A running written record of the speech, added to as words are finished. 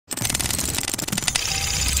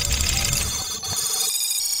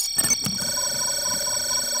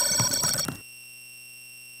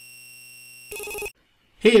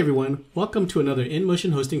Hey everyone, welcome to another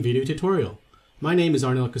InMotion hosting video tutorial. My name is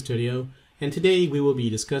Arnel Custodio, and today we will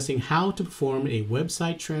be discussing how to perform a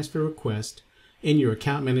website transfer request in your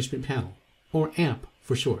account management panel, or AMP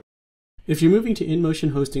for short. If you're moving to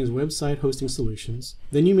InMotion Hosting's website hosting solutions,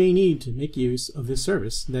 then you may need to make use of this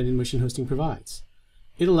service that InMotion Hosting provides.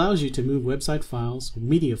 It allows you to move website files,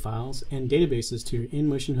 media files, and databases to your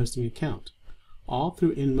InMotion Hosting account, all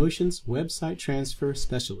through InMotion's website transfer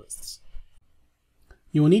specialists.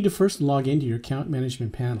 You will need to first log into your account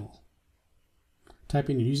management panel. Type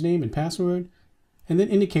in your username and password, and then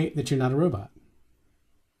indicate that you're not a robot.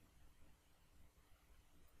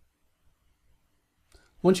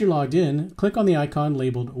 Once you're logged in, click on the icon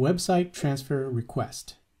labeled Website Transfer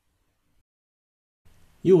Request.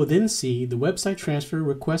 You will then see the Website Transfer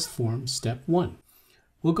Request form Step 1.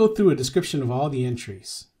 We'll go through a description of all the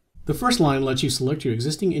entries. The first line lets you select your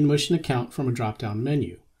existing InMotion account from a drop-down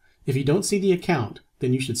menu. If you don't see the account,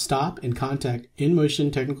 then you should stop and contact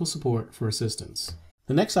InMotion Technical Support for assistance.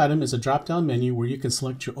 The next item is a drop-down menu where you can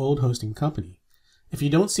select your old hosting company. If you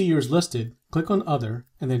don't see yours listed, click on Other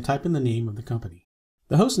and then type in the name of the company.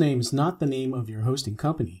 The host name is not the name of your hosting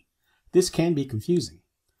company. This can be confusing.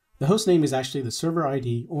 The host name is actually the server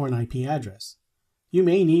ID or an IP address. You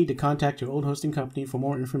may need to contact your old hosting company for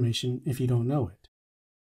more information if you don't know it.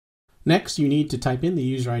 Next, you need to type in the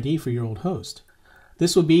user ID for your old host.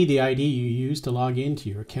 This will be the ID you use to log into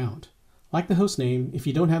your account. Like the host name, if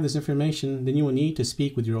you don't have this information, then you will need to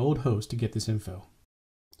speak with your old host to get this info.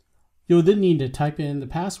 You'll then need to type in the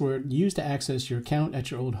password used to access your account at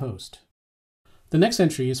your old host. The next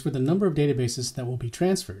entry is for the number of databases that will be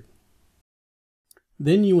transferred.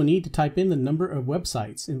 Then you will need to type in the number of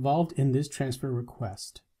websites involved in this transfer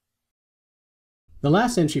request. The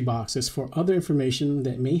last entry box is for other information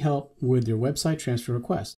that may help with your website transfer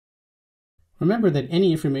request. Remember that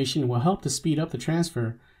any information will help to speed up the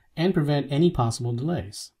transfer and prevent any possible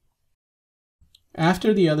delays.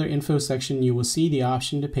 After the other info section, you will see the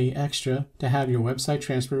option to pay extra to have your website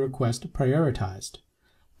transfer request prioritized.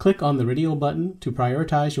 Click on the radio button to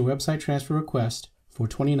prioritize your website transfer request for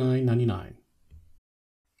 $29.99.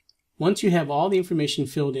 Once you have all the information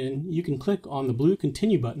filled in, you can click on the blue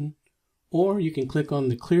Continue button, or you can click on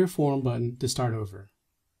the Clear Form button to start over.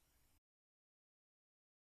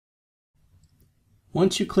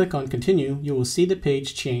 Once you click on Continue, you will see the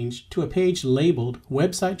page change to a page labeled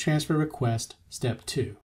Website Transfer Request Step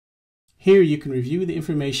 2. Here you can review the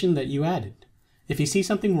information that you added. If you see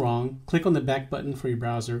something wrong, click on the back button for your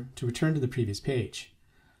browser to return to the previous page.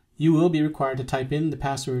 You will be required to type in the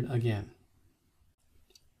password again.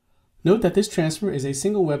 Note that this transfer is a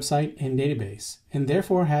single website and database, and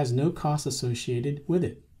therefore has no cost associated with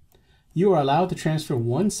it. You are allowed to transfer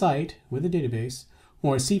one site with a database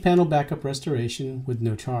or a cPanel backup restoration with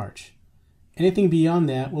no charge. Anything beyond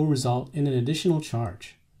that will result in an additional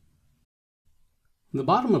charge. The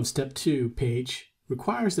bottom of Step 2 page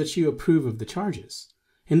requires that you approve of the charges.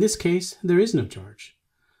 In this case, there is no charge.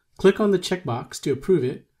 Click on the checkbox to approve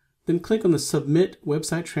it, then click on the Submit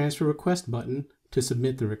Website Transfer Request button to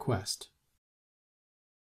submit the request.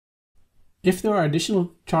 If there are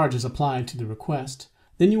additional charges applied to the request,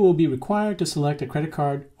 then you will be required to select a credit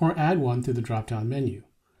card or add one through the drop-down menu.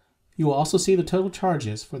 You will also see the total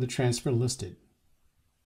charges for the transfer listed.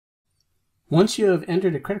 Once you have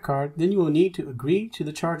entered a credit card, then you will need to agree to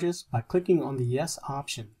the charges by clicking on the Yes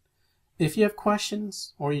option. If you have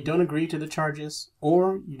questions, or you don't agree to the charges,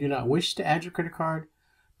 or you do not wish to add your credit card,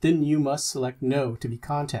 then you must select No to be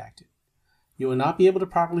contacted. You will not be able to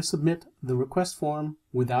properly submit the request form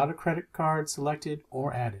without a credit card selected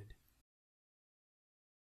or added.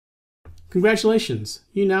 Congratulations!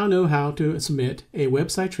 You now know how to submit a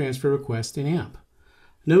website transfer request in AMP.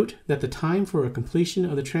 Note that the time for a completion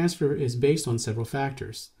of the transfer is based on several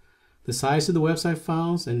factors: the size of the website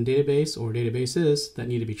files and database or databases that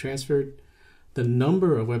need to be transferred, the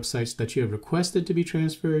number of websites that you have requested to be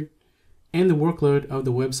transferred, and the workload of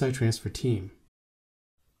the website transfer team.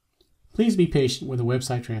 Please be patient with the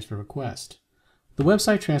website transfer request. The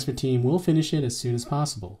website transfer team will finish it as soon as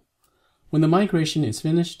possible. When the migration is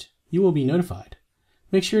finished, you will be notified.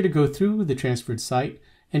 Make sure to go through the transferred site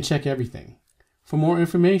and check everything. For more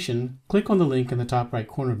information, click on the link in the top right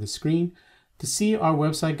corner of the screen to see our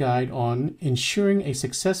website guide on ensuring a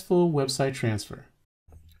successful website transfer.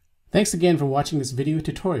 Thanks again for watching this video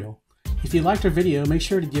tutorial. If you liked our video, make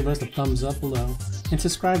sure to give us a thumbs up below and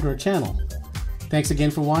subscribe to our channel. Thanks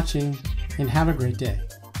again for watching, and have a great day.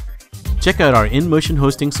 Check out our InMotion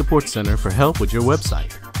Hosting Support Center for help with your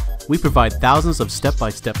website. We provide thousands of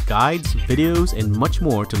step-by-step guides, videos, and much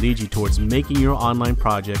more to lead you towards making your online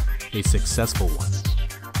project a successful one.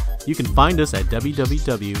 You can find us at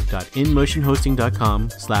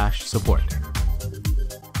www.inmotionhosting.com/support.